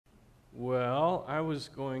Well, I was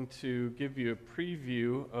going to give you a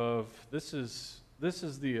preview of this is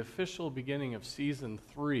the official beginning of season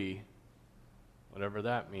 3, whatever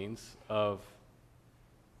that means, of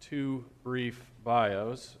 2 brief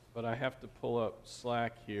bios, but I have to pull up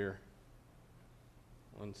Slack here.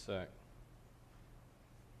 One sec.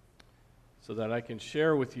 So that I can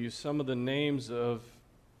share with you some of the names of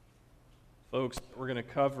folks that we're going to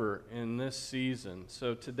cover in this season.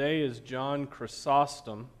 So today is John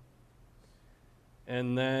Chrysostom.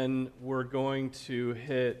 And then we're going to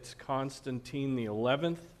hit Constantine the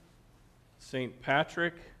 11th, St.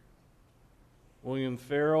 Patrick, William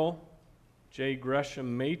Farel, J.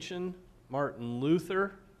 Gresham Machen, Martin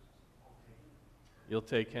Luther. You'll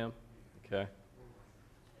take him? Okay.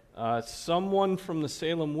 Someone from the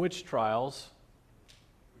Salem witch trials,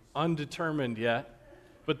 undetermined yet.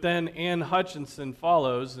 But then Anne Hutchinson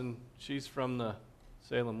follows, and she's from the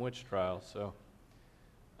Salem witch trials, so...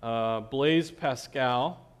 Blaise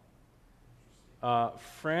Pascal,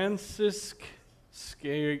 Francisc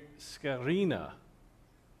Scarina.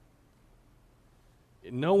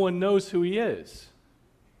 No one knows who he is,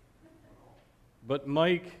 but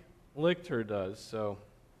Mike Lichter does. So,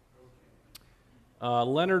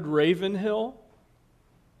 Leonard Ravenhill,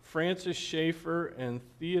 Francis Schaeffer, and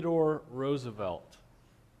Theodore Roosevelt.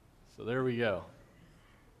 So there we go.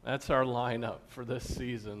 That's our lineup for this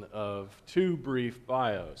season of 2 brief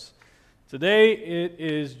bios. Today it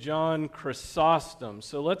is John Chrysostom.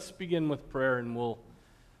 So let's begin with prayer and we'll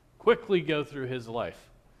quickly go through his life.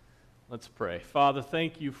 Let's pray. Father,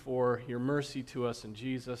 thank you for your mercy to us in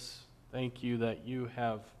Jesus. Thank you that you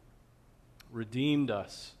have redeemed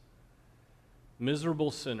us, miserable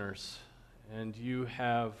sinners, and you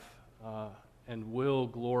have and will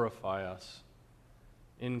glorify us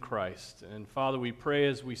in Christ. And Father, we pray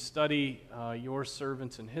as we study your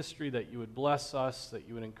servants in history that you would bless us, that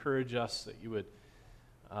you would encourage us, that you would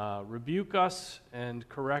rebuke us and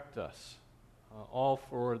correct us, all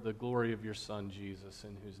for the glory of your Son, Jesus,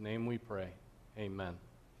 in whose name we pray. Amen.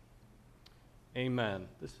 Amen.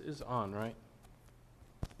 This is on, right?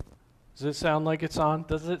 Does it sound like it's on?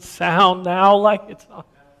 Does it sound now like it's on?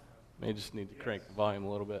 May just need to crank the volume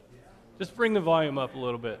a little bit. Just bring the volume up a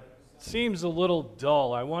little bit. Seems a little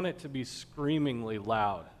dull. I want it to be screamingly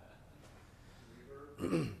loud.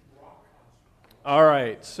 All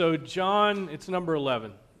right, so John, it's number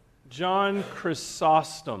 11. John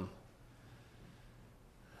Chrysostom.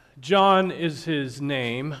 John is his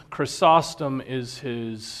name. Chrysostom is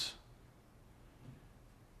his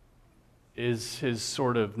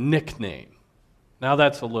sort of nickname. Now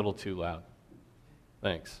that's a little too loud.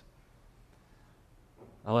 Thanks.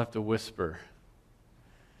 I'll have to whisper.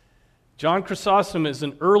 John Chrysostom is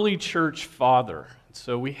an early church father.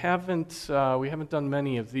 So we haven't done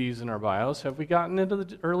many of these in our bios. Have we gotten into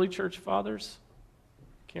the early church fathers?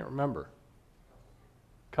 Can't remember.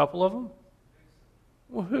 A couple of them?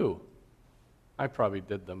 Well, who? I probably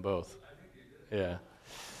did them both. Yeah.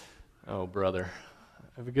 Oh, brother.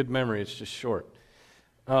 I have a good memory. It's just short.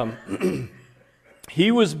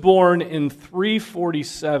 He was born in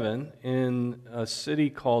 347 in a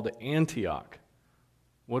city called Antioch.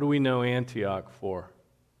 What do we know Antioch for?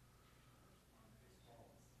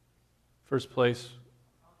 First place?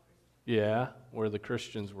 Yeah, where the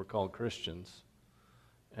Christians were called Christians.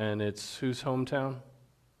 And it's whose hometown?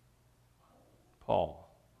 Paul.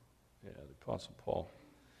 Yeah, the Apostle Paul.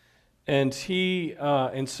 And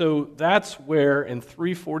so that's where in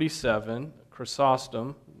 347,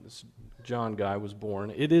 Chrysostom, this John guy, was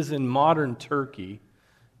born. It is in modern Turkey,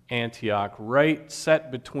 Antioch, right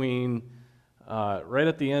at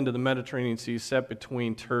the end of the Mediterranean Sea, set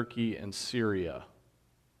between Turkey and Syria.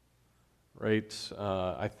 Right?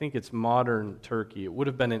 I think it's modern Turkey. It would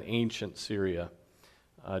have been in ancient Syria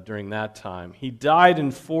during that time. He died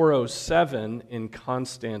in 407 in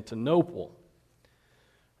Constantinople.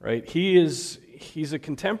 Right? He's a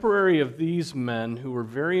contemporary of these men who were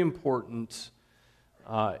very important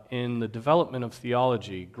in the development of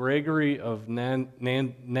theology. Gregory of Nazianzus,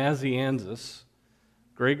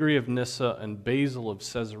 Gregory of Nyssa, and Basil of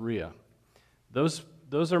Caesarea. Those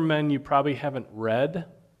are men you probably haven't read,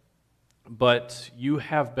 but you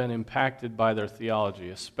have been impacted by their theology,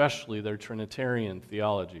 especially their Trinitarian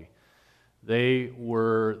theology. They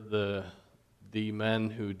were the men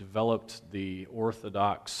who developed the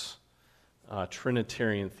Orthodox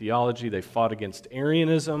Trinitarian theology. They fought against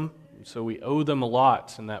Arianism, so we owe them a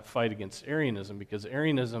lot in that fight against Arianism, because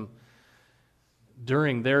Arianism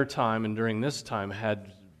during their time and during this time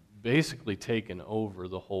had basically taken over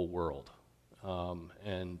the whole world.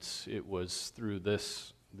 And it was through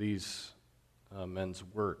these men's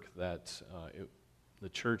work that the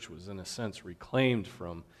church was, in a sense, reclaimed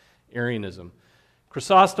from Arianism.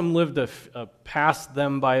 Chrysostom lived past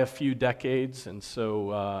them by a few decades, and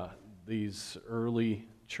so these early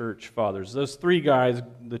church fathers, those three guys,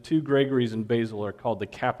 the two Gregories and Basil, are called the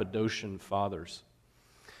Cappadocian Fathers.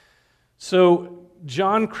 So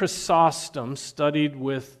John Chrysostom studied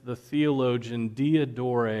with the theologian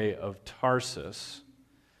Diodore of Tarsus,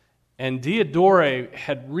 and Diodore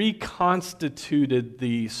had reconstituted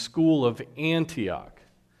the school of Antioch.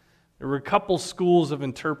 There were a couple schools of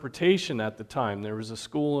interpretation at the time. There was a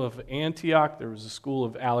school of Antioch, there was a school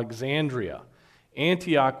of Alexandria.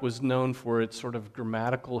 Antioch was known for its sort of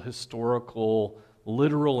grammatical, historical,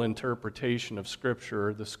 literal interpretation of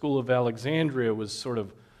Scripture. The school of Alexandria was sort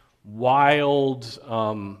of wild,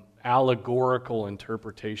 allegorical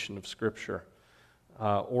interpretation of Scripture.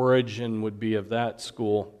 Origen would be of that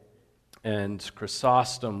school, and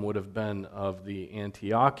Chrysostom would have been of the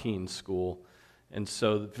Antiochene school. And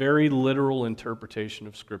so very literal interpretation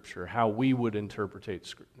of Scripture, how we would interpret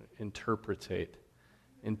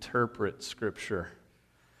Scripture.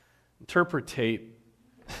 Interpretate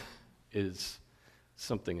is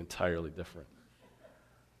something entirely different.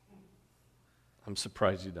 I'm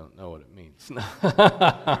surprised you don't know what it means.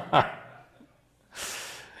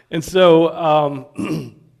 And so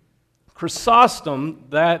Chrysostom,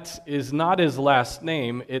 that is not his last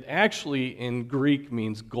name. It actually in Greek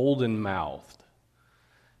means golden-mouthed.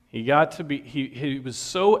 He was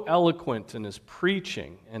so eloquent in his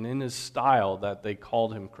preaching and in his style that they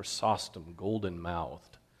called him Chrysostom,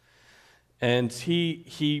 golden-mouthed. And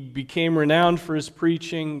he became renowned for his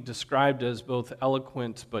preaching, described as both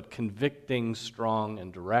eloquent but convicting, strong,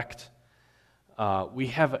 and direct. We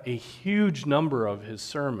have a huge number of his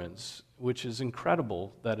sermons, which is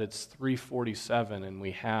incredible that it's 347, and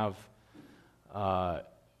we have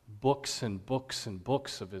books and books and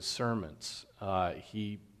books of his sermons.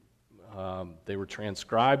 They were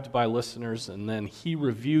transcribed by listeners, and then he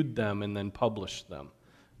reviewed them and then published them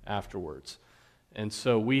afterwards. And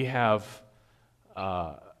so we have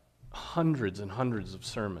hundreds and hundreds of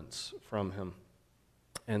sermons from him.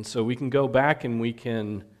 And so we can go back and we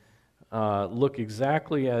can look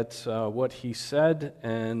exactly at what he said,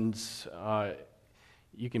 and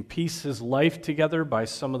you can piece his life together by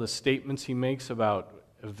some of the statements he makes about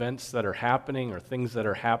events that are happening or things that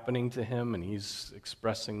are happening to him, and he's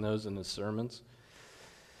expressing those in his sermons.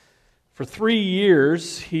 For 3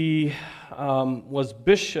 years, he was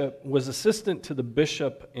assistant to the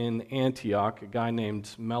bishop in Antioch, a guy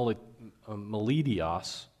named Meletios.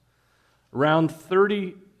 Around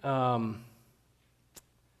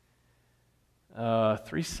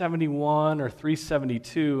 371 or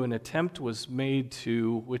 372, an attempt was made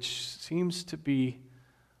to, which seems to be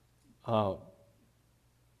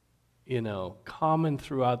common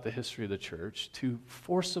throughout the history of the church, to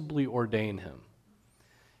forcibly ordain him.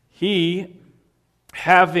 He,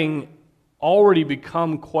 having already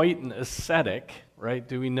become quite an ascetic, right?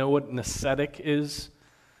 Do we know what an ascetic is?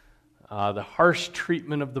 The harsh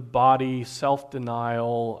treatment of the body,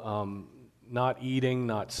 self-denial, not eating,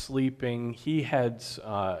 not sleeping. He had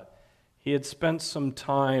spent some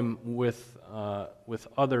time with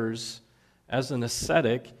others as an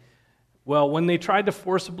ascetic. Well, when they tried to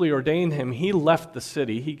forcibly ordain him, he left the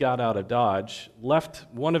city. He got out of Dodge, left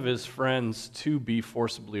one of his friends to be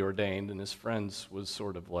forcibly ordained, and his friends was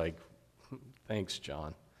sort of like, thanks,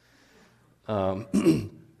 John.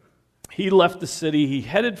 He left the city. He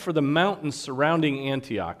headed for the mountains surrounding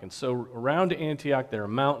Antioch. And so around Antioch, there are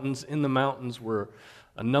mountains. In the mountains were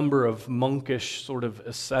a number of monkish sort of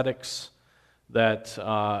ascetics that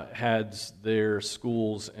had their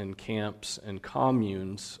schools and camps and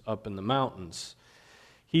communes up in the mountains.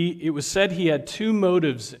 It was said he had two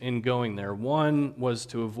motives in going there. One was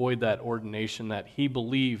to avoid that ordination that he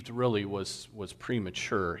believed really was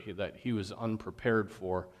premature, that he was unprepared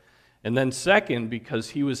for. And then second, because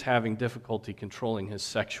he was having difficulty controlling his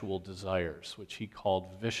sexual desires, which he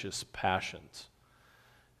called vicious passions.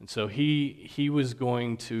 And so he was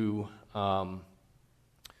going to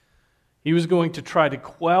try to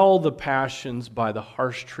quell the passions by the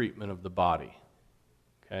harsh treatment of the body.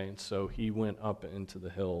 Okay, and so he went up into the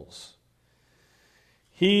hills.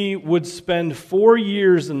 He would spend 4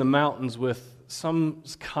 years in the mountains with some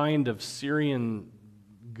kind of Syrian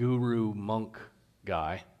guru monk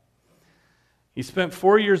guy. He spent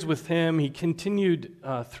 4 years with him. He continued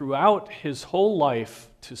throughout his whole life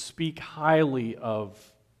to speak highly of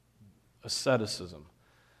asceticism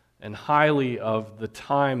and highly of the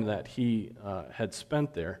time that he had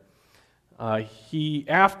spent there.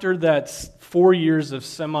 After that 4 years of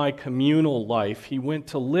semi-communal life, he went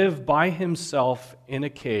to live by himself in a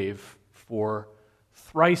cave for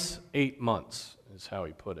thrice 8 months is how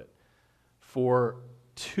he put it. For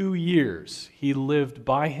 2 years, he lived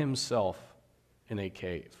by himself in a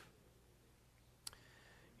cave.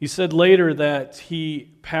 He said later that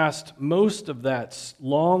he passed most of that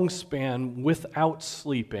long span without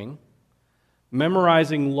sleeping,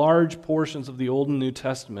 memorizing large portions of the Old and New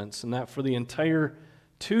Testaments, and that for the entire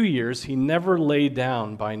 2 years, he never lay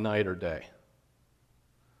down by night or day.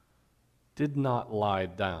 Did not lie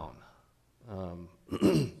down.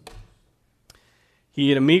 He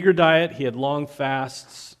had a meager diet, he had long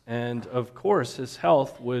fasts, and of course his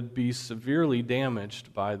health would be severely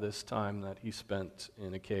damaged by this time that he spent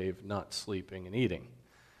in a cave not sleeping and eating.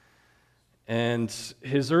 And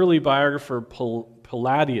his early biographer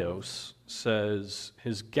Palladios says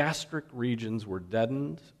his gastric regions were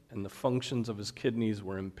deadened and the functions of his kidneys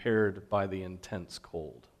were impaired by the intense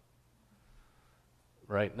cold.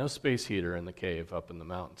 Right? No space heater in the cave up in the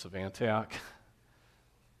mountains of Antioch.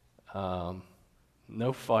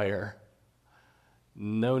 No fire,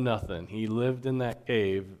 no nothing. He lived in that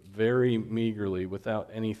cave very meagerly without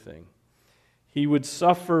anything. He would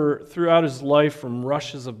suffer throughout his life from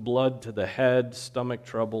rushes of blood to the head, stomach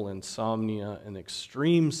trouble, insomnia, and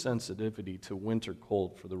extreme sensitivity to winter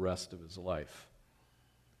cold for the rest of his life.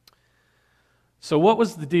 So what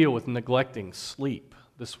was the deal with neglecting sleep?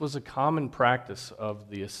 This was a common practice of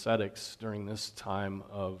the ascetics during this time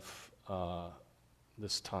of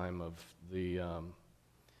the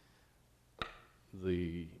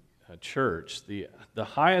church. The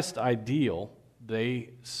highest ideal, they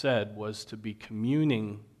said, was to be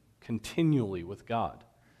communing continually with God.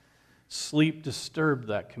 Sleep disturbed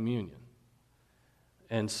that communion.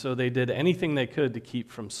 And so they did anything they could to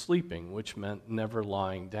keep from sleeping, which meant never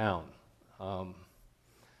lying down.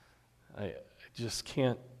 I just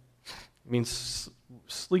can't,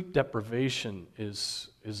 sleep deprivation is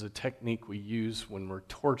a technique we use when we're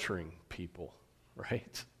torturing people,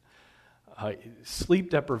 right? Sleep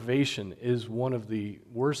deprivation is one of the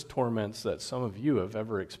worst torments that some of you have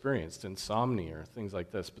ever experienced, insomnia or things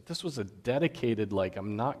like this. But this was a dedicated,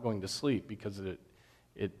 I'm not going to sleep because it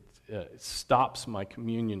stops my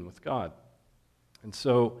communion with God. And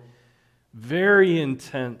so, very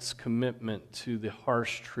intense commitment to the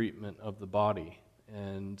harsh treatment of the body.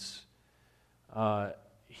 And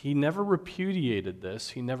he never repudiated this.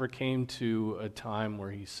 He never came to a time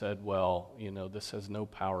where he said, well, this has no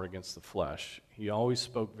power against the flesh. He always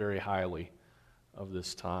spoke very highly of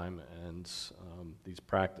this time and these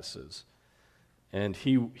practices. And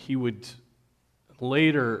he would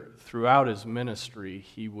later, throughout his ministry,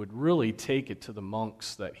 he would really take it to the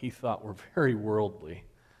monks that he thought were very worldly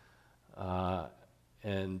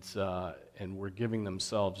and were giving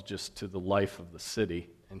themselves just to the life of the city.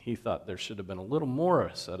 And he thought there should have been a little more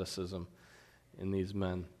asceticism in these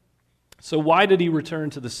men. So why did he return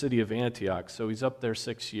to the city of Antioch? So he's up there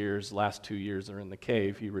 6 years. Last 2 years are in the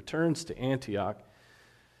cave. He returns to Antioch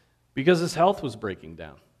because his health was breaking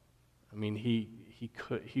down. He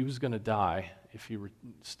was going to die if he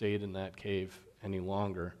stayed in that cave any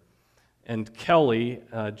longer. And Kelly,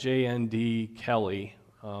 J.N.D. Kelly,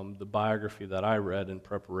 the biography that I read in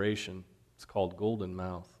preparation, it's called Golden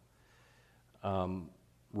Mouth,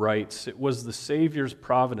 writes, it was the Savior's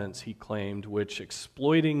providence, he claimed, which,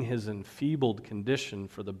 exploiting his enfeebled condition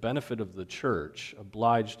for the benefit of the church,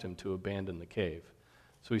 obliged him to abandon the cave.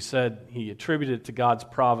 So he said he attributed it to God's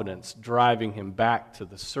providence driving him back to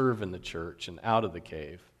serve in the church and out of the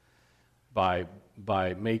cave by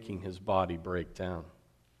making his body break down.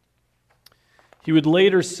 He would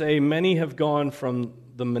later say, many have gone from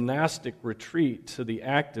the monastic retreat to the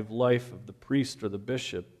active life of the priest or the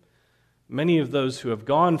bishop. Many of those who have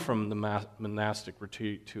gone from the monastic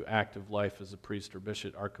retreat to active life as a priest or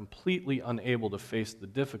bishop are completely unable to face the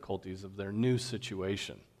difficulties of their new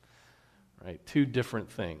situation. Right? Two different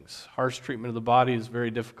things. Harsh treatment of the body is very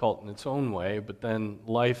difficult in its own way, but then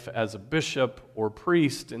life as a bishop or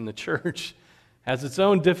priest in the church has its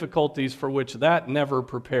own difficulties for which that never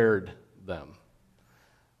prepared them.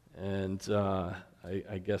 And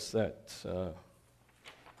I guess that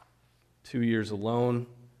 2 years alone,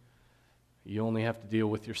 you only have to deal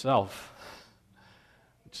with yourself,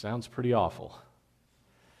 which sounds pretty awful.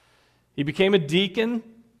 He became a deacon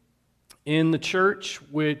in the church,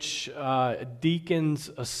 which deacons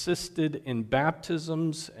assisted in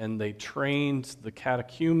baptisms, and they trained the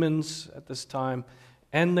catechumens at this time,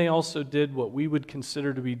 and they also did what we would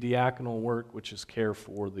consider to be diaconal work, which is care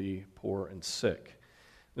for the poor and sick.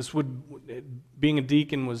 Being a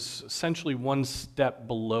deacon was essentially one step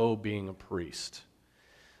below being a priest.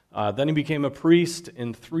 Then he became a priest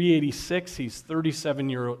in 386. He's 37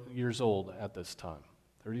 years old at this time.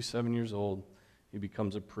 37 years old, He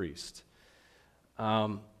becomes a priest.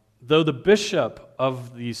 Though the bishop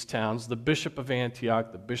of these towns, the bishop of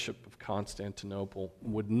Antioch, the bishop of Constantinople,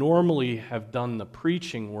 would normally have done the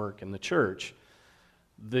preaching work in the church,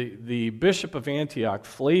 the bishop of Antioch,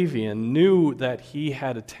 Flavian, knew that he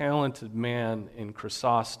had a talented man in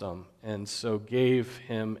Chrysostom, and so gave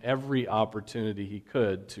him every opportunity he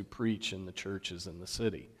could to preach in the churches in the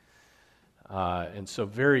city. And so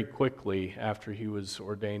very quickly, after he was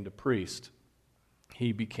ordained a priest,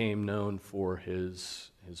 he became known for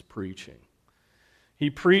his preaching.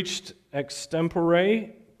 He preached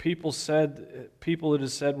extempore. People, it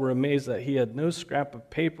is said, were amazed that he had no scrap of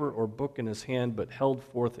paper or book in his hand, but held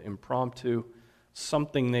forth impromptu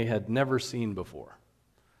something they had never seen before.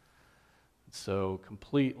 So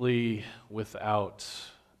completely without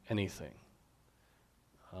anything.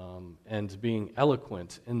 And being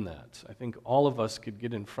eloquent in that. I think all of us could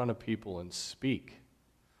get in front of people and speak.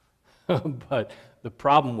 But the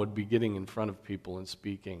problem would be getting in front of people and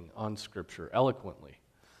speaking on Scripture eloquently.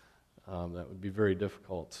 That would be very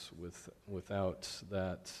difficult without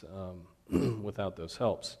that, without those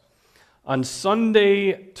helps. On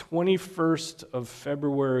Sunday, 21st of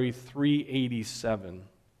February, 387,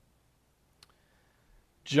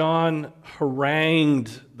 John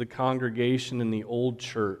harangued the congregation in the old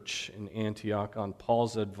church in Antioch on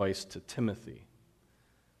Paul's advice to Timothy.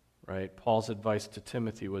 Right? Paul's advice to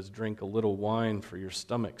Timothy was drink a little wine for your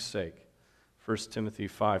stomach's sake. 1 Timothy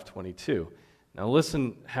 5:22. Now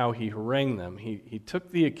listen how he harangued them. He took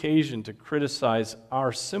the occasion to criticize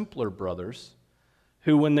our simpler brothers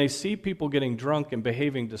who, when they see people getting drunk and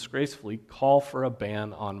behaving disgracefully, call for a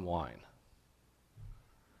ban on wine.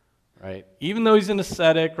 Right? Even though he's an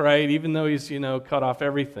ascetic, right? Even though he's, cut off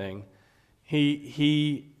everything,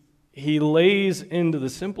 he lays into the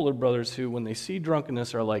simpler brothers who, when they see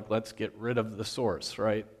drunkenness, are like, let's get rid of the source,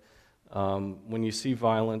 right? When you see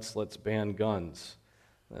violence, let's ban guns.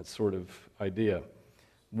 That sort of idea.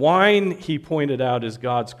 Wine, he pointed out, is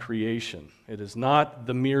God's creation. It is not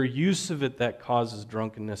the mere use of it that causes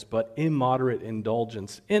drunkenness, but immoderate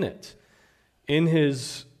indulgence in it. In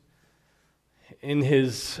his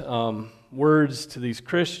words to these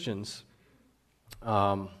Christians,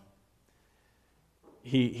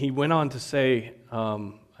 he went on to say,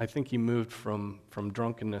 I think he moved from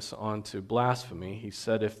drunkenness on to blasphemy. He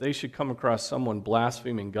said, if they should come across someone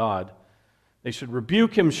blaspheming God, they should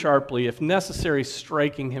rebuke him sharply, if necessary,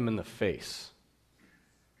 striking him in the face.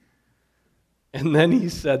 And then he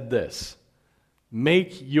said this,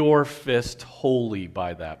 make your fist holy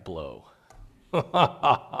by that blow.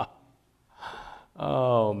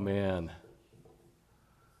 Oh, man.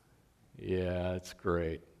 Yeah, it's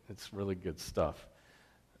great. It's really good stuff.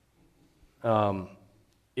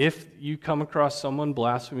 If you come across someone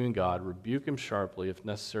blaspheming God, rebuke him sharply, if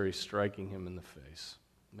necessary, striking him in the face.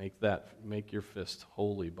 Make your fist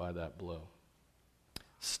holy by that blow.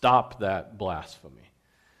 Stop that blasphemy.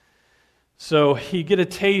 So he get a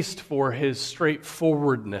taste for his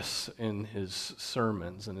straightforwardness in his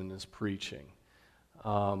sermons and in his preaching.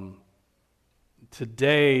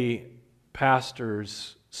 Today,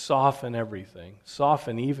 pastors soften everything,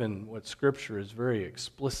 soften even what Scripture is very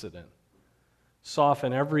explicit in.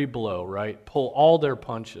 Soften every blow, right? Pull all their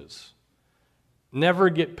punches. Never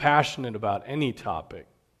get passionate about any topic,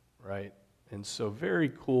 right? And so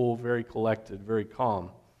very cool, very collected, very calm,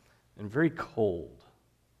 and very cold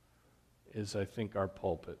is, I think, our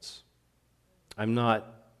pulpits.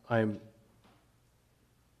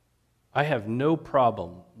 I have no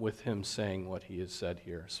problem with him saying what he has said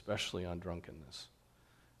here, especially on drunkenness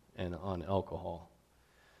and on alcohol.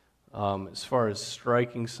 As far as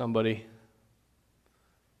striking somebody,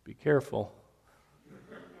 be careful.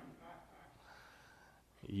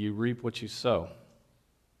 You reap what you sow.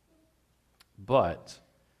 But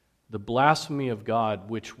the blasphemy of God,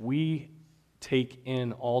 which we take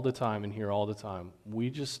in all the time and hear all the time, we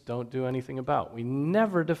just don't do anything about. We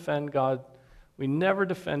never defend God. We never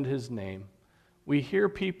defend His name. We hear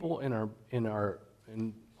people in our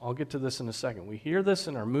and I'll get to this in a second. We hear this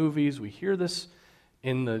in our movies. We hear this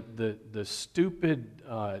in the stupid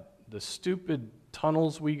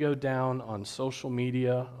tunnels we go down on social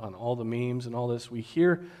media, on all the memes and all this. We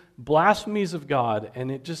hear blasphemies of God,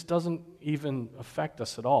 and it just doesn't even affect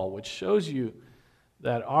us at all, which shows you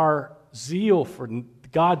that our zeal for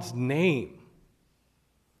God's name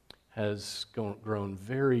has grown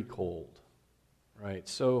very cold, right?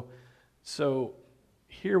 So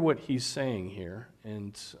hear what he's saying here,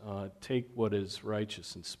 and take what is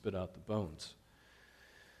righteous and spit out the bones.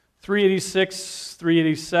 386,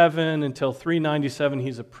 387, until 397,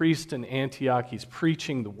 he's a priest in Antioch. He's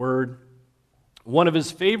preaching the word. One of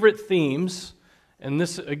his favorite themes and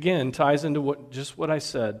this again ties into what I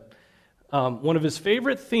said. One of his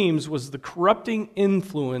favorite themes was the corrupting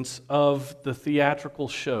influence of the theatrical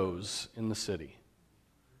shows in the city.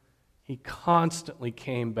 He constantly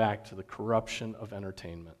came back to the corruption of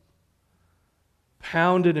entertainment.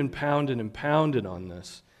 Pounded and pounded and pounded on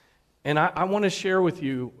this. And I want to share with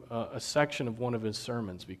you a section of one of his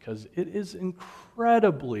sermons because it is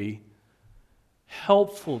incredibly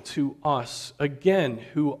helpful to us, again,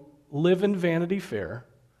 who live in Vanity Fair.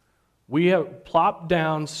 We have plopped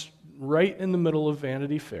down right in the middle of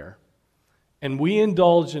Vanity Fair, and we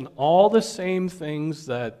indulge in all the same things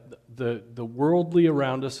that the worldly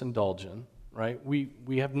around us indulge in, right?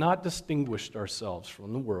 We have not distinguished ourselves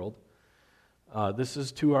from the world. This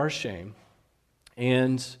is to our shame.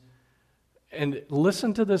 And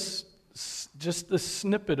listen to this, just the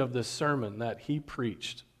snippet of this sermon that he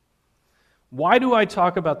preached. Why do I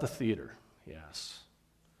talk about the theater? He asks.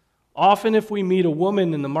 Often if we meet a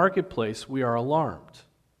woman in the marketplace, we are alarmed.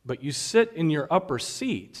 But you sit in your upper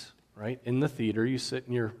seat, right, in the theater, you sit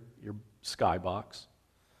in your skybox,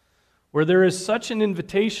 where there is such an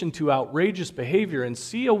invitation to outrageous behavior, and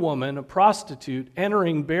see a woman, a prostitute,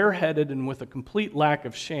 entering bareheaded and with a complete lack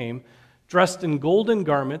of shame, dressed in golden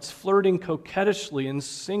garments, flirting coquettishly and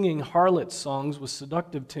singing harlot songs with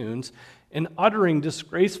seductive tunes, and uttering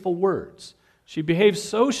disgraceful words. She behaves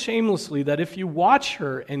so shamelessly that if you watch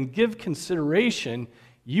her and give consideration,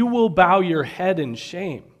 you will bow your head in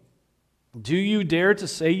shame. Do you dare to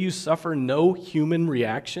say you suffer no human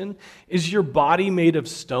reaction? Is your body made of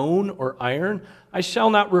stone or iron? I shall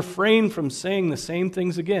not refrain from saying the same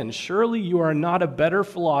things again. Surely you are not a better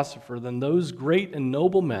philosopher than those great and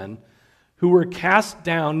noble men who were cast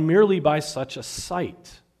down merely by such a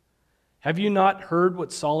sight. Have you not heard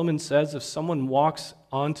what Solomon says? If someone walks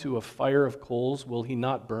onto a fire of coals, will he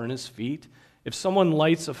not burn his feet? If someone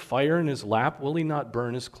lights a fire in his lap, will he not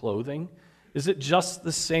burn his clothing? Is it just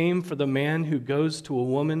the same for the man who goes to a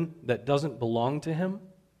woman that doesn't belong to him?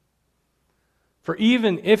 For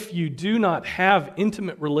even if you do not have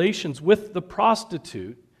intimate relations with the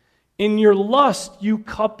prostitute, in your lust you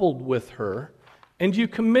coupled with her, and you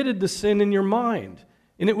committed the sin in your mind.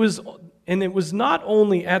 And it was not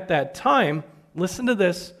only at that time, listen to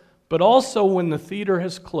this, but also when the theater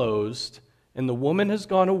has closed and the woman has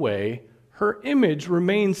gone away, her image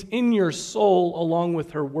remains in your soul along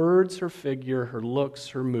with her words, her figure, her looks,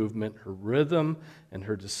 her movement, her rhythm, and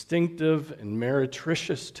her distinctive and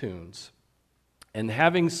meretricious tunes. And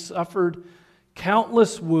having suffered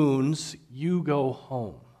countless wounds, you go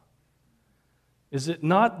home. Is it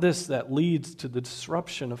not this that leads to the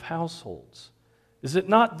disruption of households? Is it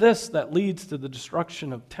not this that leads to the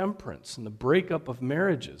destruction of temperance and the breakup of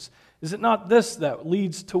marriages? Is it not this that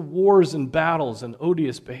leads to wars and battles and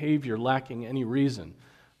odious behavior lacking any reason?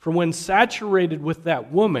 For when saturated with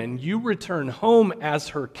that woman, you return home as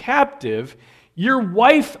her captive, your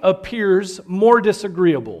wife appears more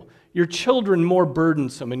disagreeable, your children more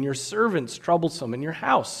burdensome, and your servants troublesome, and your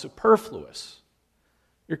house superfluous.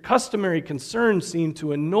 Your customary concerns seem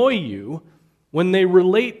to annoy you when they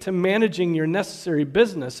relate to managing your necessary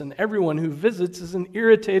business, and everyone who visits is an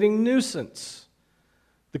irritating nuisance.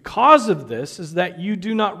 The cause of this is that you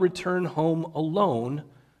do not return home alone,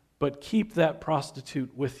 but keep that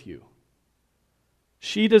prostitute with you.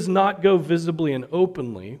 She does not go visibly and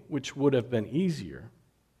openly, which would have been easier,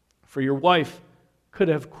 for your wife could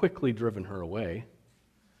have quickly driven her away.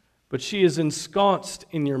 But she is ensconced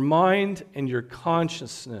in your mind and your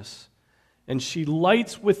consciousness, and she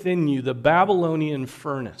lights within you the Babylonian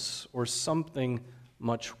furnace, or something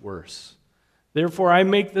much worse. Therefore, I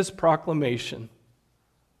make this proclamation.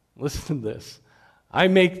 Listen to this. I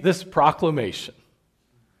make this proclamation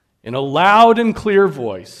in a loud and clear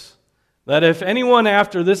voice that if anyone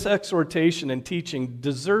after this exhortation and teaching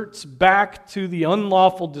deserts back to the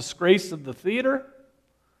unlawful disgrace of the theater,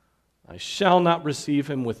 I shall not receive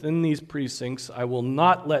him within these precincts. I will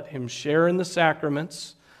not let him share in the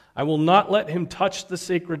sacraments. I will not let him touch the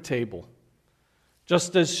sacred table.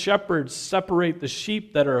 Just as shepherds separate the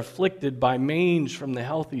sheep that are afflicted by mange from the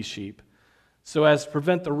healthy sheep, so as to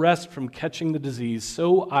prevent the rest from catching the disease,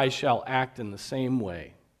 so I shall act in the same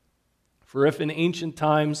way. For if in ancient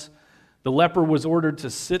times the leper was ordered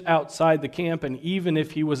to sit outside the camp, and even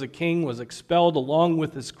if he was a king, was expelled along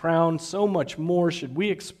with his crown, so much more should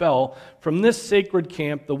we expel from this sacred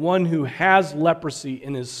camp the one who has leprosy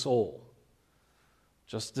in his soul.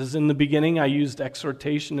 Just as in the beginning I used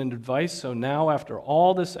exhortation and advice, so now after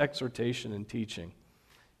all this exhortation and teaching,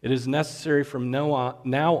 it is necessary from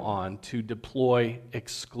now on to deploy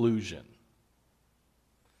exclusion.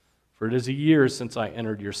 For it is a year since I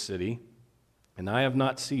entered your city, And I have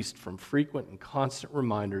not ceased from frequent and constant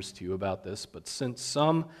reminders to you about this, but since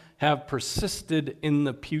some have persisted in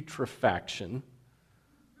the putrefaction,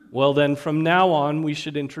 well then from now on we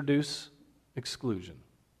should introduce exclusion.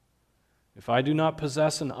 If I do not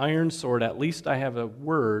possess an iron sword, at least I have a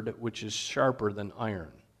word which is sharper than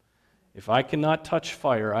iron. If I cannot touch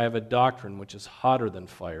fire, I have a doctrine which is hotter than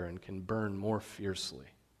fire and can burn more fiercely.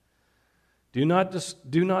 Do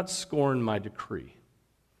not scorn my decree.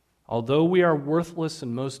 Although we are worthless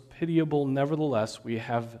and most pitiable, nevertheless we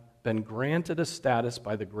have been granted a status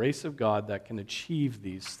by the grace of God that can achieve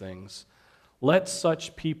these things. Let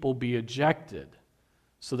such people be ejected,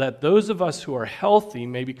 so that those of us who are healthy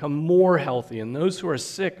may become more healthy, and those who are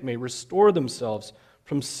sick may restore themselves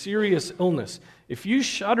from serious illness. If you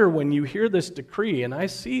shudder when you hear this decree, and I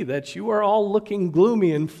see that you are all looking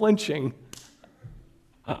gloomy and flinching,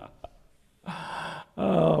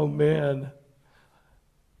 oh man,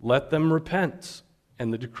 let them repent,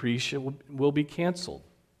 and the decree will be canceled.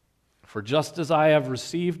 For just as I have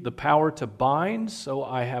received the power to bind, so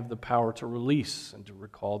I have the power to release and to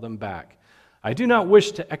recall them back. I do not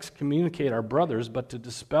wish to excommunicate our brothers, but to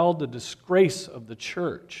dispel the disgrace of the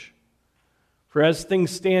church. For as things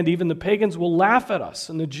stand, even the pagans will laugh at us,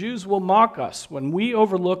 and the Jews will mock us when we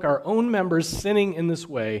overlook our own members sinning in this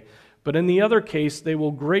way. But in the other case, they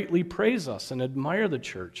will greatly praise us and admire the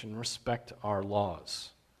church and respect our laws.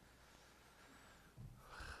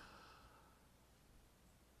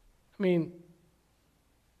 I mean,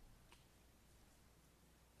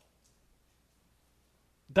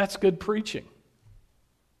 that's good preaching,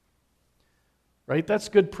 right? That's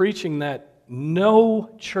good preaching that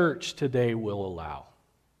no church today will allow.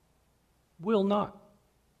 Will not.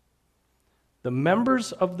 The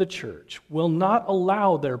members of the church will not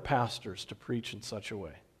allow their pastors to preach in such a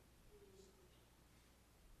way,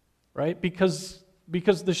 right? Because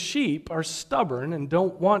the sheep are stubborn and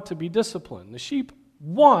don't want to be disciplined. The sheep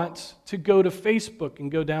want to go to Facebook and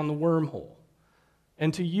go down the wormhole,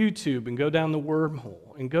 and to YouTube and go down the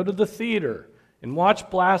wormhole, and go to the theater and watch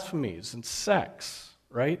blasphemies and sex,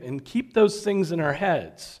 right? And keep those things in our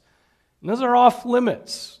heads. And those are off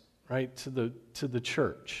limits, right, to the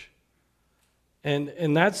church.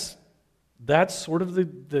 And that's sort of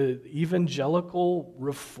the evangelical,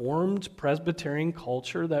 reformed, Presbyterian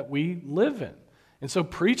culture that we live in. And so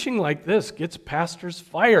preaching like this gets pastors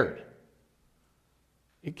fired.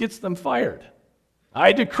 It gets them fired.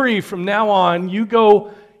 I decree from now on, you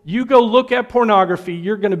go look at pornography,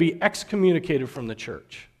 you're going to be excommunicated from the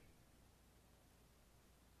church.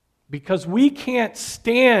 Because we can't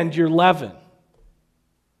stand your leaven.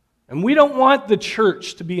 And we don't want the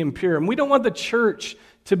church to be impure. And we don't want the church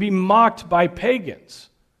to be mocked by pagans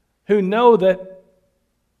who know that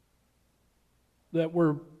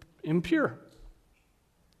we're impure.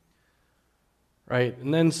 Right?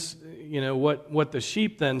 And then, what the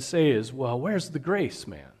sheep then say is, well, where's the grace,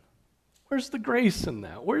 man? Where's the grace in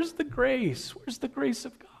that? Where's the grace? Where's the grace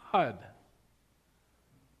of God?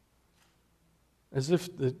 As if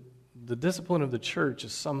the discipline of the church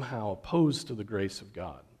is somehow opposed to the grace of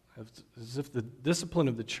God. As if the discipline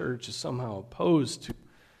of the church is somehow opposed to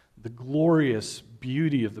the glorious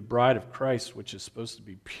beauty of the bride of Christ, which is supposed to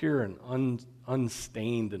be pure and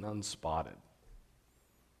unstained and unspotted.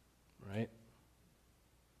 Right?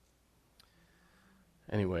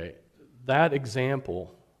 Anyway, that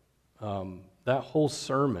example, that whole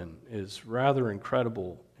sermon is rather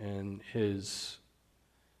incredible in his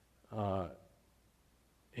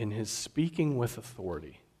speaking with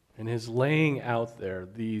authority, in his laying out there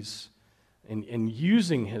these, and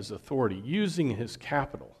using his authority, using his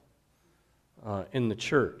capital in the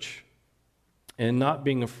church, and not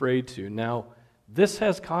being afraid to. Now, this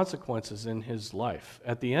has consequences in his life.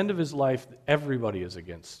 At the end of his life, everybody is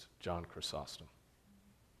against John Chrysostom.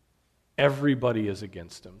 Everybody is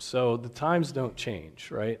against him. So the times don't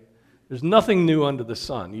change, right? There's nothing new under the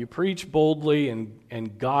sun. You preach boldly,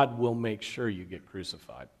 and God will make sure you get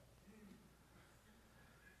crucified.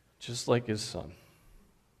 Just like his son.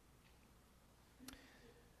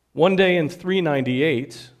 One day in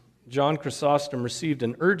 398, John Chrysostom received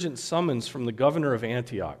an urgent summons from the governor of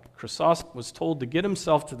Antioch. Chrysostom was told to get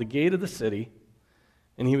himself to the gate of the city,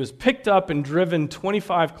 and he was picked up and driven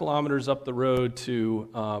 25 kilometers up the road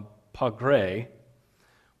to Pagre,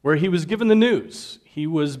 where he was given the news. He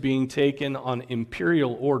was being taken on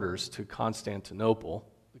imperial orders to Constantinople,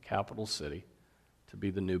 the capital city, to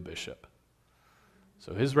be the new bishop.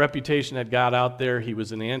 So his reputation had got out there. He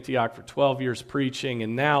was in Antioch for 12 years preaching,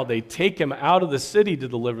 and now they take him out of the city to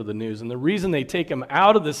deliver the news. And the reason they take him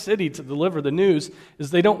out of the city to deliver the news is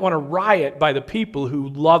they don't want a riot by the people who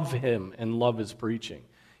love him and love his preaching.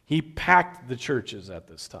 He packed the churches at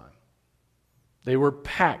this time. They were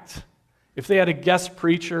packed. If they had a guest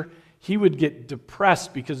preacher, he would get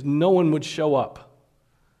depressed because no one would show up.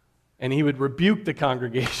 And he would rebuke the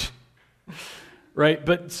congregation. Right?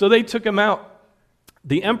 But so they took him out.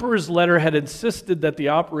 The emperor's letter had insisted that the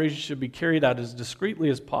operation should be carried out as discreetly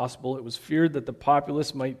as possible. It was feared that the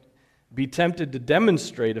populace might be tempted to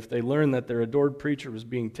demonstrate if they learned that their adored preacher was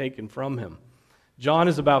being taken from him. John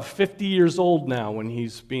is about 50 years old now when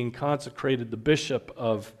he's being consecrated the bishop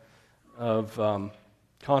of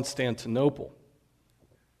Constantinople.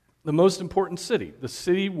 The most important city, the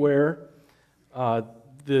city where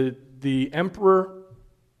the emperor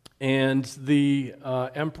and the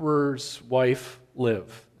emperor's wife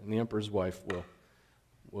live, and the emperor's wife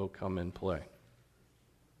will come in play.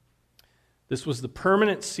 This was the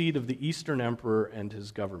permanent seat of the Eastern emperor and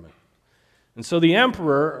his government. And so the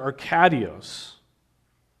emperor, Arcadius,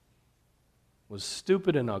 was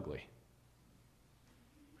stupid and ugly.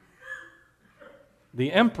 The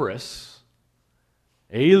empress,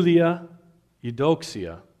 Aelia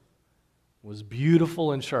Eudoxia, was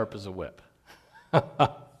beautiful and sharp as a whip.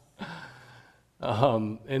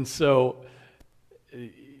 And so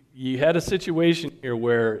you had a situation here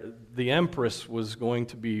where the empress was going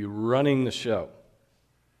to be running the show.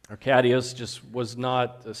 Arcadius just was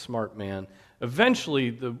not a smart man.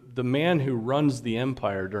 Eventually, the man who runs the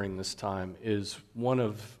empire during this time is one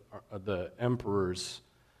of the emperor's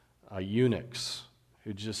eunuchs,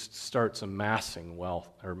 who just starts amassing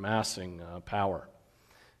wealth or amassing power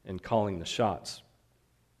and calling the shots.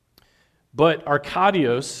 But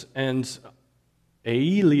Arcadius and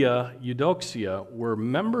Aelia Eudoxia were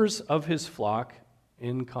members of his flock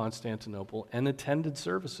in Constantinople and attended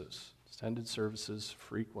services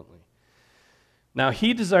frequently. Now,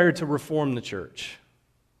 he desired to reform the church,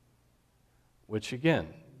 which again,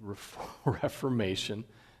 Reformation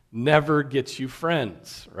never gets you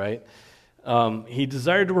friends, right? He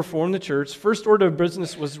desired to reform the church. First order of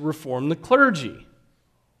business was to reform the clergy,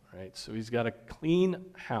 right? So he's got to clean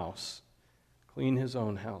his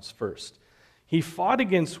own house first. He fought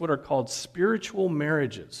against what are called spiritual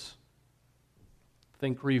marriages.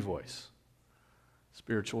 Think revoice.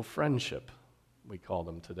 Spiritual friendship, we call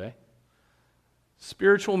them today.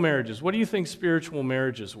 Spiritual marriages. What do you think spiritual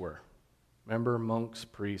marriages were? Remember, monks,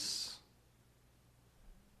 priests.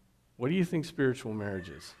 What do you think spiritual marriage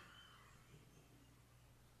is?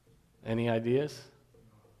 Any ideas?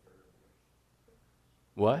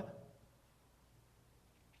 What?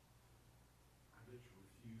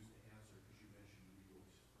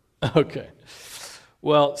 Okay.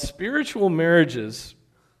 Well, spiritual marriages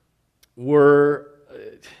were,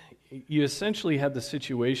 you essentially had the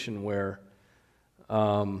situation where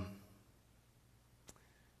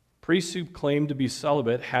priests who claimed to be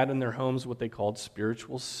celibate had in their homes what they called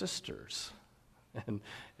spiritual sisters. And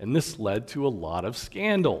this led to a lot of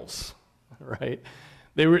scandals, right?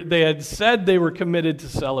 They had said they were committed to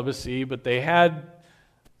celibacy, but they had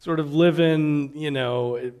sort of live-in,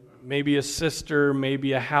 maybe a sister,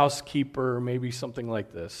 maybe a housekeeper, maybe something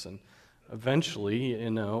like this. And eventually,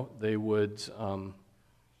 they would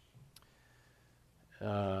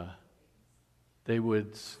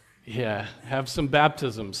have some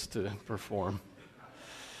baptisms to perform.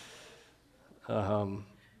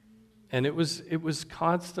 And it was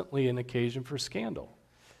constantly an occasion for scandal.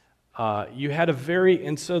 You had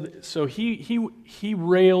so he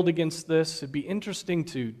railed against this. It'd be interesting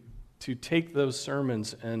to take those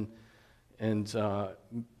sermons and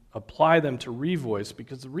apply them to Revoice,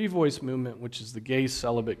 because the Revoice movement, which is the gay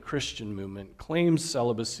celibate Christian movement, claims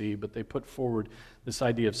celibacy, but they put forward this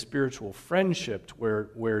idea of spiritual friendship,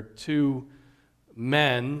 where two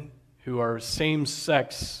men who are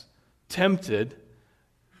same-sex tempted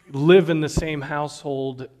live in the same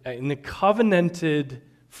household in a covenanted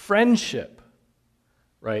friendship,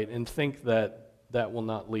 right? And think that will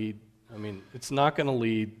not lead, it's not going to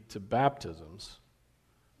lead to baptisms,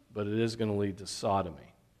 but it is going to lead to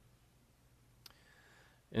sodomy.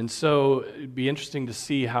 And so it'd be interesting to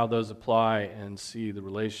see how those apply and see the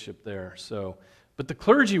relationship there. But the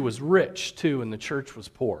clergy was rich too, and the church was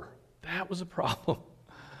poor. That was a problem.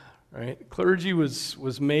 Right? The clergy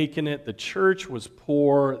was making it, the church was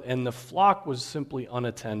poor, and the flock was simply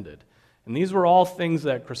unattended. And these were all things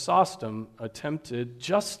that Chrysostom attempted,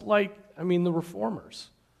 just like, the Reformers.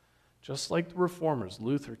 Just like the Reformers,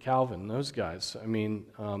 Luther, Calvin, those guys.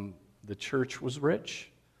 The church was rich,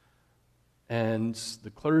 and the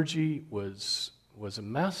clergy was a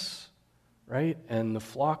mess, right? And the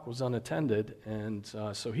flock was unattended, and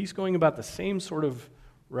so he's going about the same sort of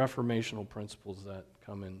reformational principles that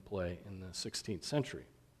come in play in the 16th century.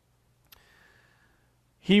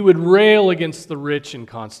 he would rail against the rich in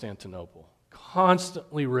Constantinople,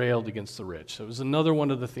 constantly railed against the rich. So it was another one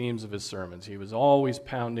of the themes of his sermons. He was always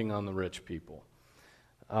pounding on the rich people.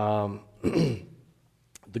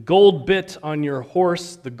 The gold bit on your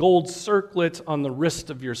horse, the gold circlet on the wrist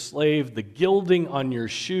of your slave, the gilding on your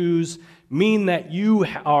shoes mean that you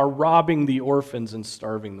are robbing the orphans and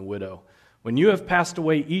starving the widow. When you have passed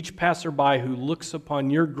away, each passerby who looks upon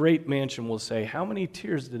your great mansion will say, how many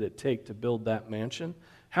tears did it take to build that mansion?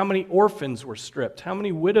 How many orphans were stripped? How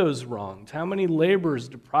many widows wronged? How many laborers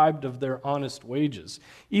deprived of their honest wages?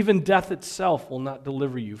 Even death itself will not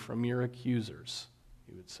deliver you from your accusers,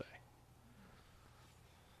 he would say.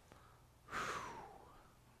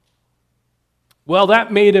 Well,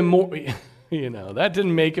 that made him more, that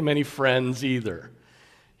didn't make him any friends either.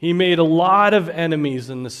 He made a lot of enemies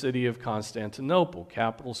in the city of Constantinople,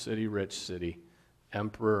 capital city, rich city,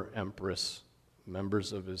 emperor, empress,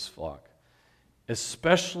 members of his flock,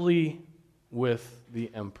 especially with the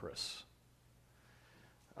empress.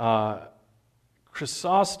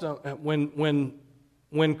 Chrysostom,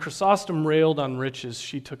 when Chrysostom railed on riches,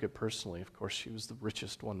 she took it personally. Of course, she was the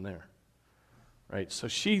richest one there. Right? So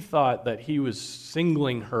she thought that he was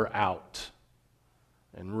singling her out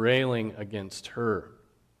and railing against her.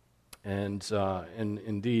 And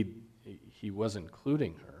indeed, he was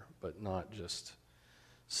including her, but not just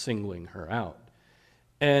singling her out.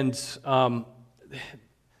 And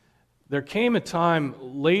there came a time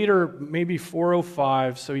later, maybe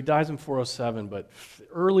 405, so he dies in 407, but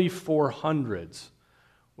early 400s,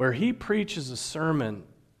 where he preaches a sermon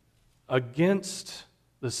against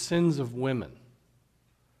the sins of women.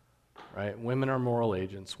 Right? Women are moral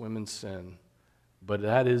agents, women sin, but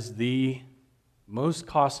that is the most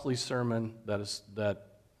costly sermon that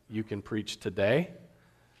you can preach today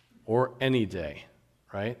or any day,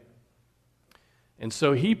 right? And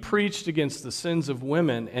so he preached against the sins of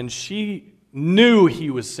women, and she knew he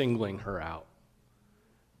was singling her out.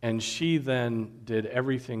 And she then did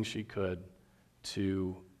everything she could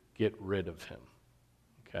to get rid of him,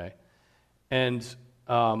 okay? And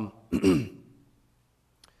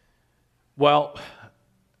Well,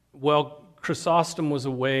 Chrysostom was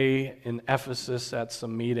away in Ephesus at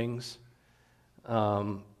some meetings.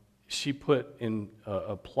 She put in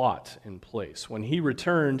a plot in place. When he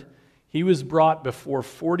returned, he was brought before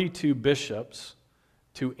 42 bishops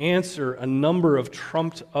to answer a number of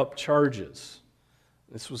trumped-up charges.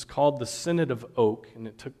 This was called the Synod of Oak, and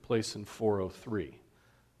it took place in 403.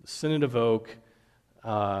 The Synod of Oak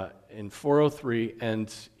in 403,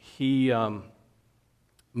 and he...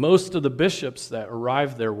 most of the bishops that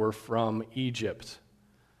arrived there were from Egypt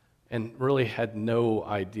and really had no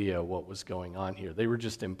idea what was going on here. They were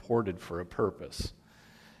just imported for a purpose.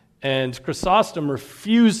 And Chrysostom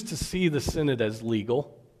refused to see the synod as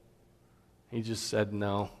legal. He just said,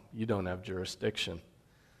 no, you don't have jurisdiction.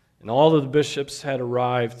 And all of the bishops had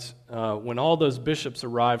arrived. When all those bishops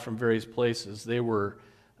arrived from various places, they were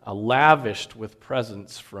lavished with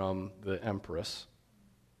presents from the empress.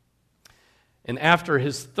 And after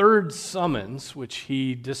his third summons, which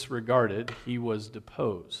he disregarded, he was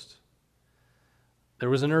deposed.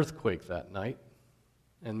 There was an earthquake that night,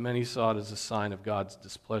 and many saw it as a sign of God's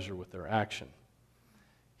displeasure with their action.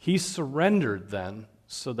 He surrendered then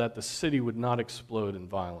so that the city would not explode in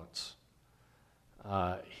violence.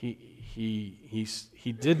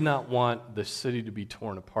 He did not want the city to be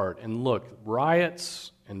torn apart. And look,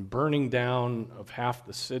 riots and burning down of half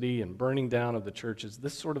the city and burning down of the churches,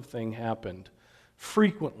 this sort of thing happened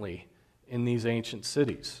frequently in these ancient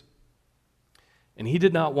cities. And he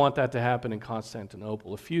did not want that to happen in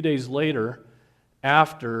Constantinople. A few days later,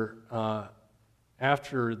 after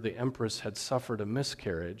the empress had suffered a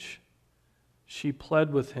miscarriage, she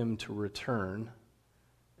pled with him to return,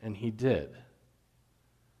 and he did.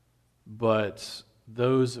 But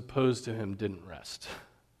those opposed to him didn't rest,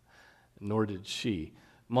 nor did she.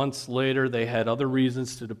 Months later, they had other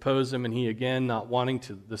reasons to depose him, and he, again, not wanting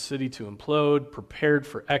the city to implode, prepared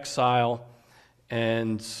for exile,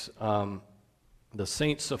 and the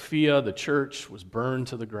St. Sophia, the church, was burned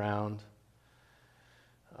to the ground.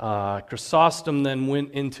 Chrysostom then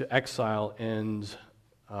went into exile in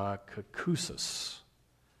Caucasus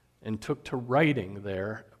and took to writing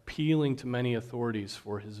there, appealing to many authorities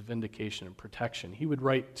for his vindication and protection. He would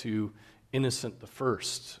write to Innocent I,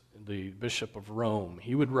 the Bishop of Rome.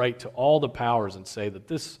 He would write to all the powers and say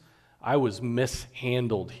that I was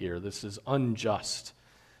mishandled here, this is unjust,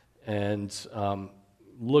 and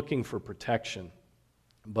looking for protection.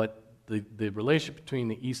 But the relationship between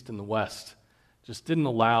the East and the West just didn't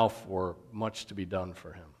allow for much to be done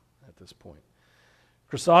for him at this point.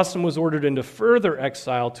 Chrysostom was ordered into further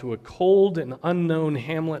exile to a cold and unknown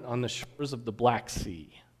hamlet on the shores of the Black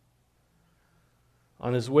Sea.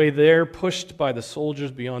 On his way there, pushed by the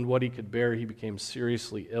soldiers beyond what he could bear, he became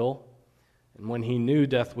seriously ill. And when he knew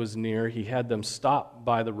death was near, he had them stop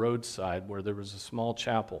by the roadside where there was a small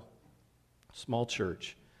chapel, a small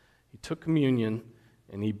church. He took communion,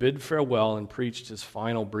 and he bid farewell and preached his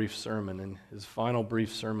final brief sermon. And his final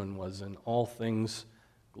brief sermon was, "In all things,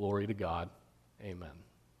 glory to God. Amen."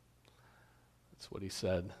 That's what he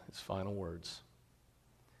said, his final words.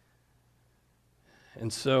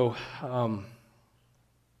 And so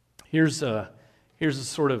here's a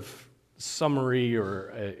sort of summary or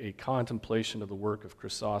a contemplation of the work of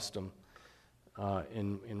Chrysostom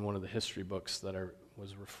in one of the history books that I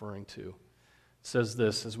was referring to. It says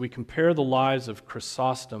this: as we compare the lives of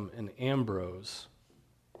Chrysostom and Ambrose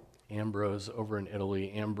over in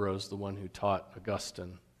Italy, Ambrose, the one who taught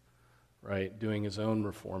Augustine, right, doing his own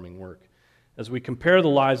reforming work. As we compare the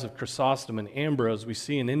lives of Chrysostom and Ambrose, we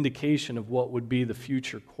see an indication of what would be the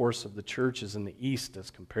future course of the churches in the East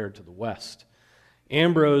as compared to the West.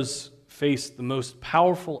 Ambrose faced the most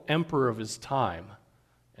powerful emperor of his time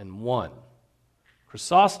and won.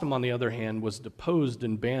 Chrysostom, on the other hand, was deposed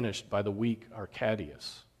and banished by the weak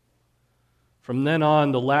Arcadius. From then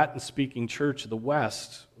on, the Latin-speaking church of the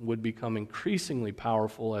West would become increasingly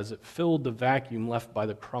powerful as it filled the vacuum left by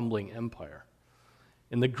the crumbling empire.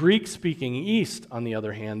 In the Greek-speaking East, on the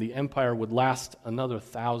other hand, the empire would last another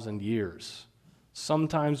 1,000 years,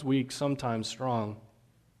 sometimes weak, sometimes strong.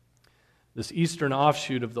 This eastern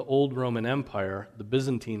offshoot of the old Roman Empire, the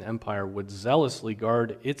Byzantine Empire, would zealously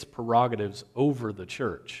guard its prerogatives over the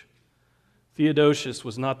church. Theodosius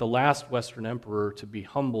was not the last Western emperor to be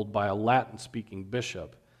humbled by a Latin-speaking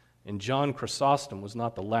bishop, and John Chrysostom was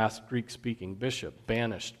not the last Greek-speaking bishop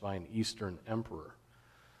banished by an Eastern emperor.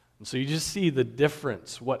 And so you just see the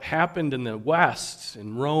difference. What happened in the West,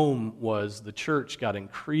 in Rome, was the church got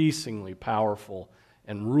increasingly powerful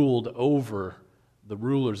and ruled over the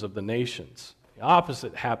rulers of the nations. The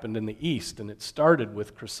opposite happened in the East, and it started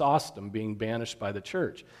with Chrysostom being banished by the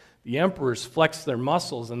church. The emperors flexed their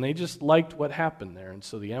muscles, and they just liked what happened there. And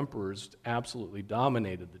so the emperors absolutely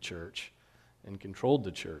dominated the church and controlled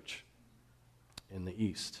the church in the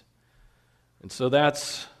East. And so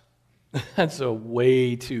that's a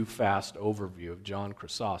way too fast overview of John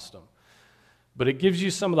Chrysostom. But it gives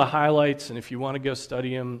you some of the highlights, and if you want to go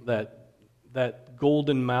study him, that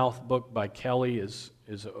Golden Mouth book by Kelly is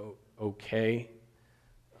okay.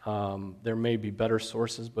 There may be better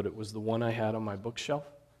sources, but it was the one I had on my bookshelf,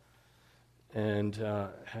 and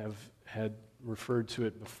have had referred to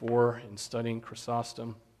it before in studying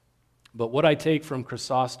Chrysostom. But what I take from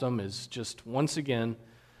Chrysostom is just, once again,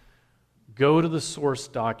 go to the source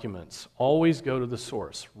documents. Always go to the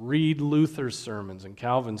source. Read Luther's sermons and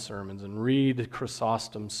Calvin's sermons, and read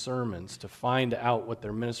Chrysostom's sermons to find out what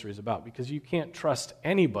their ministry is about, because you can't trust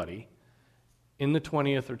anybody in the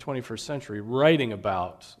 20th or 21st century writing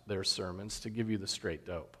about their sermons to give you the straight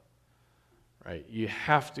dope. Right? You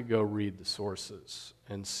have to go read the sources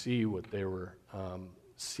and see what they were,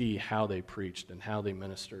 see how they preached and how they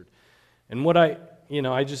ministered. And what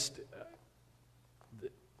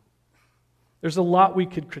there's a lot we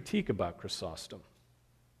could critique about Chrysostom.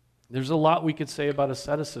 There's a lot we could say about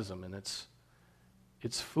asceticism and its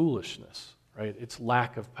foolishness, right? Its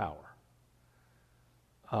lack of power.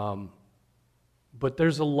 But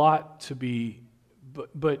there's a lot to be,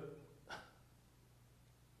 but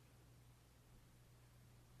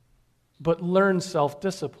learn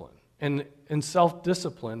self-discipline. And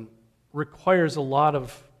self-discipline requires a lot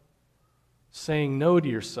of saying no to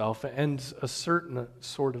yourself and a certain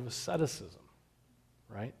sort of asceticism.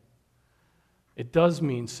 Right? It does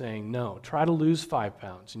mean saying no. Try to lose 5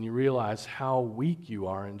 pounds, and you realize how weak you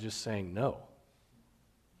are in just saying no.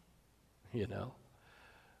 You know?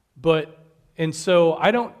 And so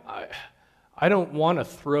I don't want to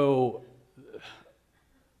throw,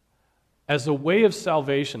 as a way of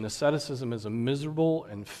salvation, asceticism is a miserable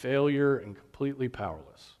and failure and completely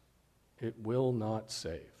powerless. It will not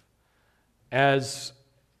save. As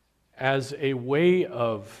a way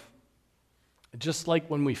of, just like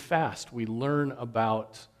when we fast, we learn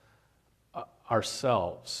about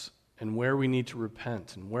ourselves and where we need to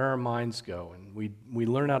repent and where our minds go, and we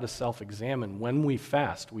learn how to self-examine. When we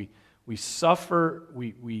fast, we suffer,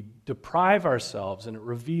 we deprive ourselves, and it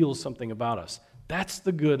reveals something about us. That's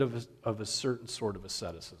the good of a certain sort of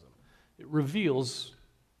asceticism. It reveals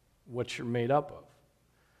what you're made up of.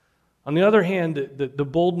 On the other hand, the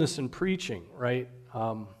boldness in preaching, right?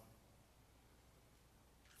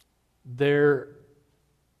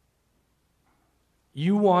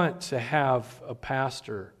 you want to have a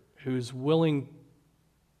pastor who's willing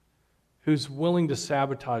to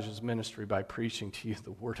sabotage his ministry by preaching to you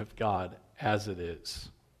the Word of God as it is,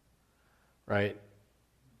 right?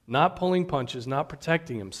 Not pulling punches, not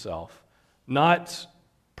protecting himself, not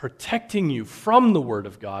protecting you from the Word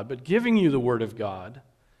of God, but giving you the Word of God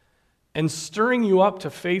and stirring you up to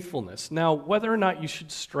faithfulness. Now, whether or not you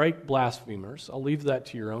should strike blasphemers, I'll leave that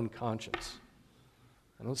to your own conscience.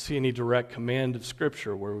 I don't see any direct command of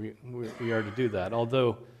Scripture where we are to do that,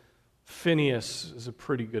 although Phineas is a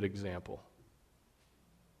pretty good example.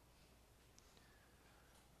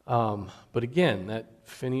 But again, that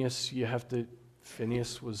Phineas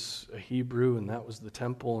was a Hebrew, and that was the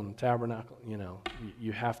temple and tabernacle.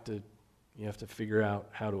 You have to figure out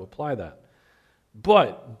how to apply that.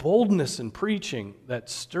 But boldness in preaching that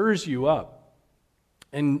stirs you up,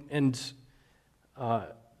 and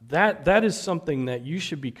that is something that you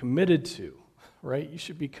should be committed to, right? You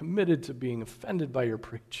should be committed to being offended by your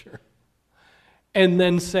preacher, and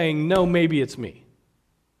then saying, "No, maybe it's me.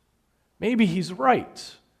 Maybe he's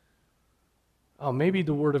right. Oh, maybe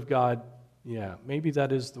the Word of God." Yeah, maybe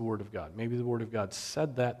that is the Word of God. Maybe the Word of God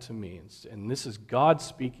said that to me, and this is God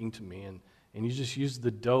speaking to me, and you just use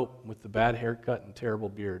the dope with the bad haircut and terrible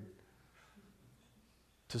beard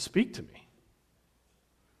to speak to me,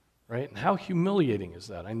 right? And how humiliating is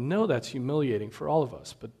that? I know that's humiliating for all of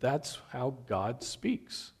us, but that's how God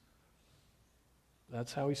speaks.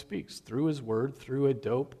 That's how He speaks, through His Word, through a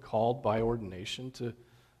dope called by ordination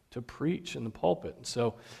to preach in the pulpit. And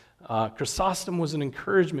so Chrysostom was an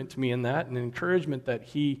encouragement to me in that, an encouragement that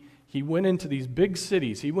he went into these big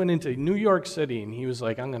cities. He went into New York City, and he was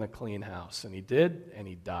like, "I'm going to clean house." And he did, and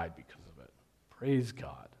he died because of it. Praise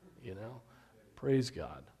God, Praise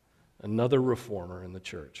God. Another reformer in the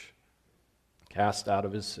church, cast out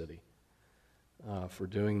of his city for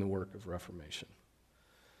doing the work of reformation.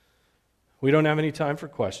 We don't have any time for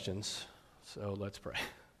questions, so let's pray.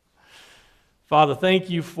 Father, thank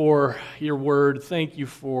you for your word. Thank you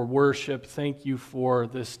for worship. Thank you for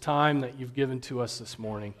this time that you've given to us this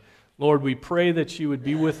morning. Lord, we pray that you would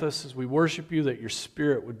be with us as we worship you, that your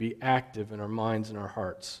Spirit would be active in our minds and our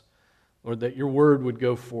hearts. Lord, that your word would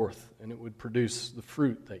go forth and it would produce the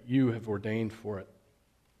fruit that you have ordained for it.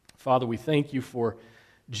 Father, we thank you for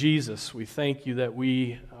Jesus. We thank you that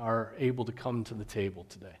we are able to come to the table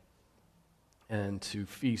today and to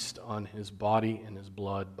feast on his body and his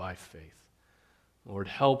blood by faith. Lord,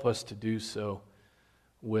 help us to do so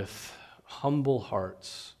with humble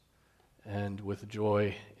hearts and with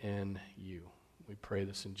joy in you. We pray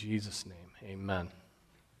this in Jesus' name. Amen.